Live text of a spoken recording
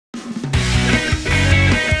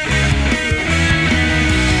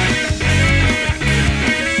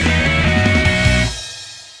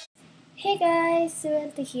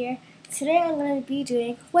Samantha here. Today I'm going to be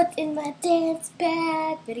doing what's in my dance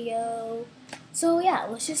bag video. So yeah,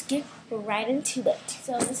 let's just get right into it.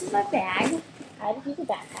 So this is my bag. I had to use a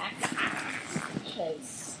backpack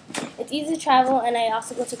because it's easy to travel and I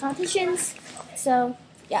also go to competitions. So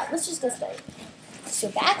yeah, let's just get started. So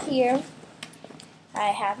back here, I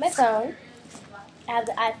have my phone. I have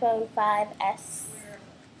the iPhone 5S.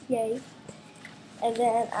 Yay. And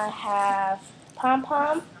then I have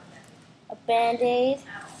pom-pom, a Band-Aid,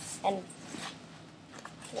 and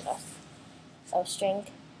what else? Oh, string.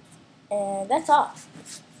 And that's all.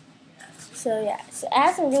 So yeah, so I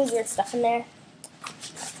have some really weird stuff in there.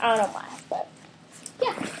 I don't know why, but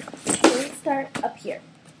yeah. So let's start up here.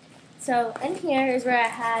 So in here is where I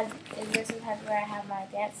have my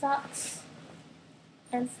dance socks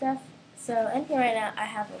and stuff. So in here right now I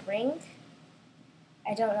have a ring.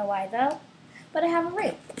 I don't know why though, but I have a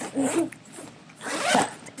ring. So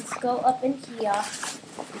let's go up in here.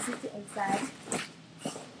 This is the inside.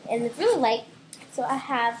 And it's really light. So I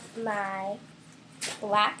have my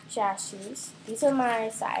black jazz shoes. These are my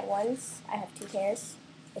side ones. I have 2 pairs,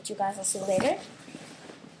 which you guys will see later.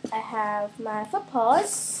 I have my foot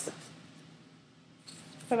paws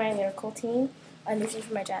for my lyrical team, and these are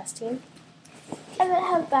for my jazz team. And then I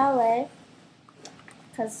have ballet,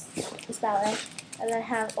 because it's ballet. And then I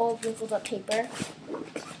have old wrinkled up paper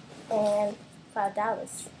and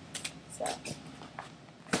 $5. So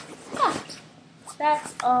yeah,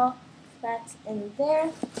 that's all that's in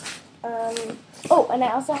there. Oh, and I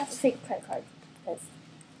also have a fake credit card because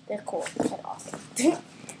they're cool and awesome.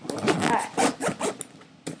 Alright.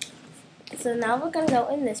 So now we're gonna go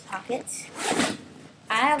in this pocket.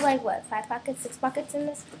 I have like what, 5 pockets, 6 pockets in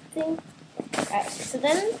this thing? Alright, so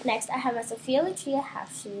then next I have my Sophia Lucia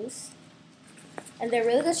half shoes. And they're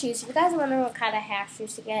really good shoes. If you guys are wondering what kind of half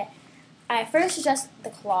shoes to get, I first suggest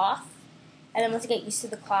the cloth. And then once you get used to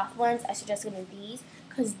the cloth ones, I suggest getting these.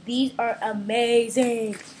 Because these are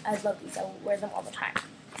amazing. I love these. I wear them all the time.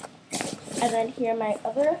 And then here are my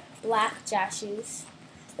other black jazz shoes.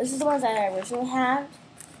 This is the ones that I originally had.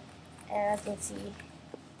 And as you can see,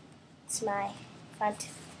 it's my front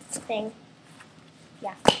thing.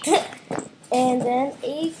 Yeah. And then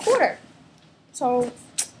a quarter. So,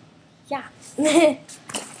 yeah. I'm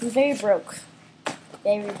very broke.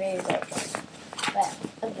 Very, very broke. But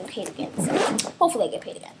I'm getting paid again. So hopefully I get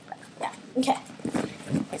paid again. But yeah. Okay.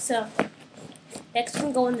 So, next we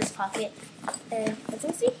can go in this pocket. And as you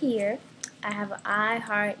can see here, I have an I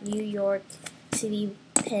Heart New York City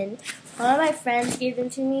pin. One of my friends gave them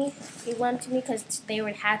to me. Gave one to me because they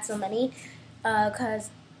already had so many. Because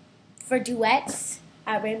for duets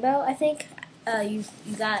at Rainbow, I think, you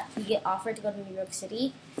get offered to go to New York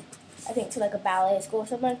City. I think to like a ballet school or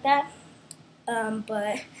something like that.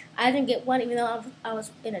 But I didn't get one even though I was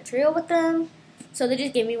in a trio with them. So they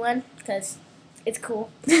just gave me one because it's cool.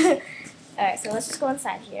 Alright, so let's just go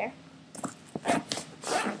inside here.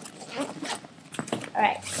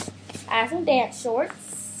 Alright, I have some dance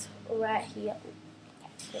shorts right here.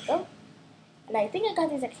 Here we go. And I think I got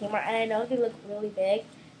these at Kmart, and I know they look really big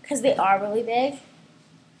because they are really big.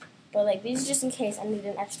 But like these are just in case I need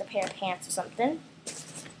an extra pair of pants or something.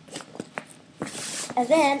 And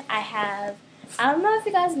then I have, I don't know if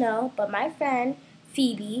you guys know, but my friend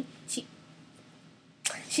Phoebe,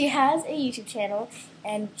 she has a YouTube channel,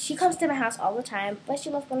 and she comes to my house all the time, but she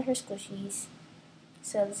left one of her squishies.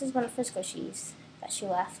 So this is one of her squishies that she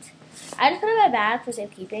left. I just put it in my bag for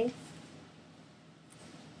safekeeping.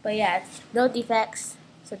 But yeah, it's no defects,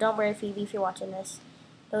 so don't worry Phoebe if you're watching this.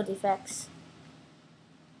 No defects.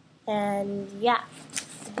 And yeah,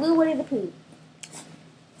 it's a blue Winnie the Pooh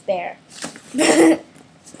bear.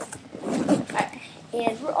 Alright,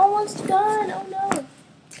 and we're almost done. Oh no.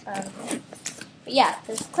 But yeah,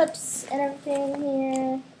 there's clips and everything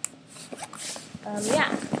here.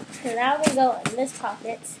 Yeah. So now we're gonna go in this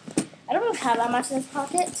pocket. I don't really have that much in this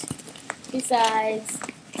pocket, besides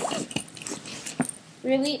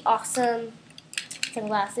really awesome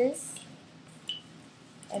sunglasses,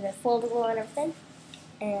 and they're foldable and everything.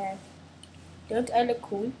 And don't I look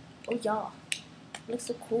cool? Oh yeah, it looks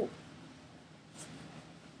so cool.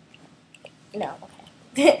 No,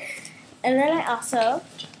 okay. And then I also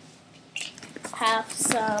have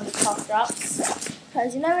some cough drops,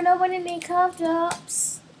 because you never know when you need cough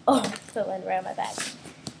drops. Oh, so went around my bag.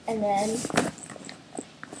 And then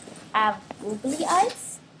I have googly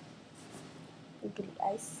eyes. Googly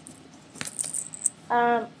eyes.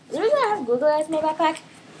 The reason I have googly eyes in my backpack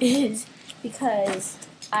is because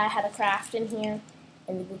I had a craft in here,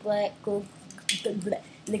 and the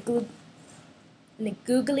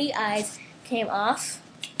googly eyes came off.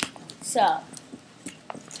 So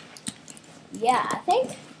yeah, I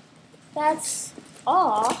think that's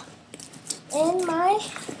all in my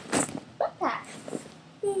backpack.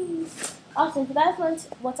 Also, if you guys want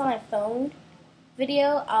what's on my phone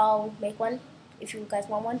video, I'll make one. If you guys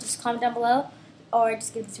want one, just comment down below, or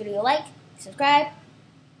just give this video a like, subscribe,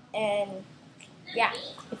 and yeah,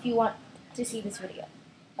 if you want to see this video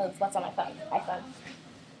of what's on my iPhone.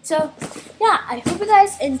 So, yeah, I hope you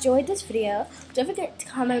guys enjoyed this video. Don't forget to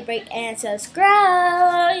comment, rate, and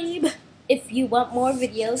subscribe if you want more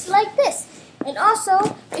videos like this. And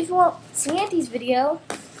also, if you want Samantha's video,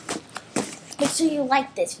 make sure you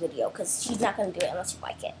like this video, because she's not going to do it unless you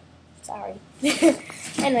like it. Sorry.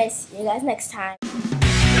 Anyways, see you guys next time.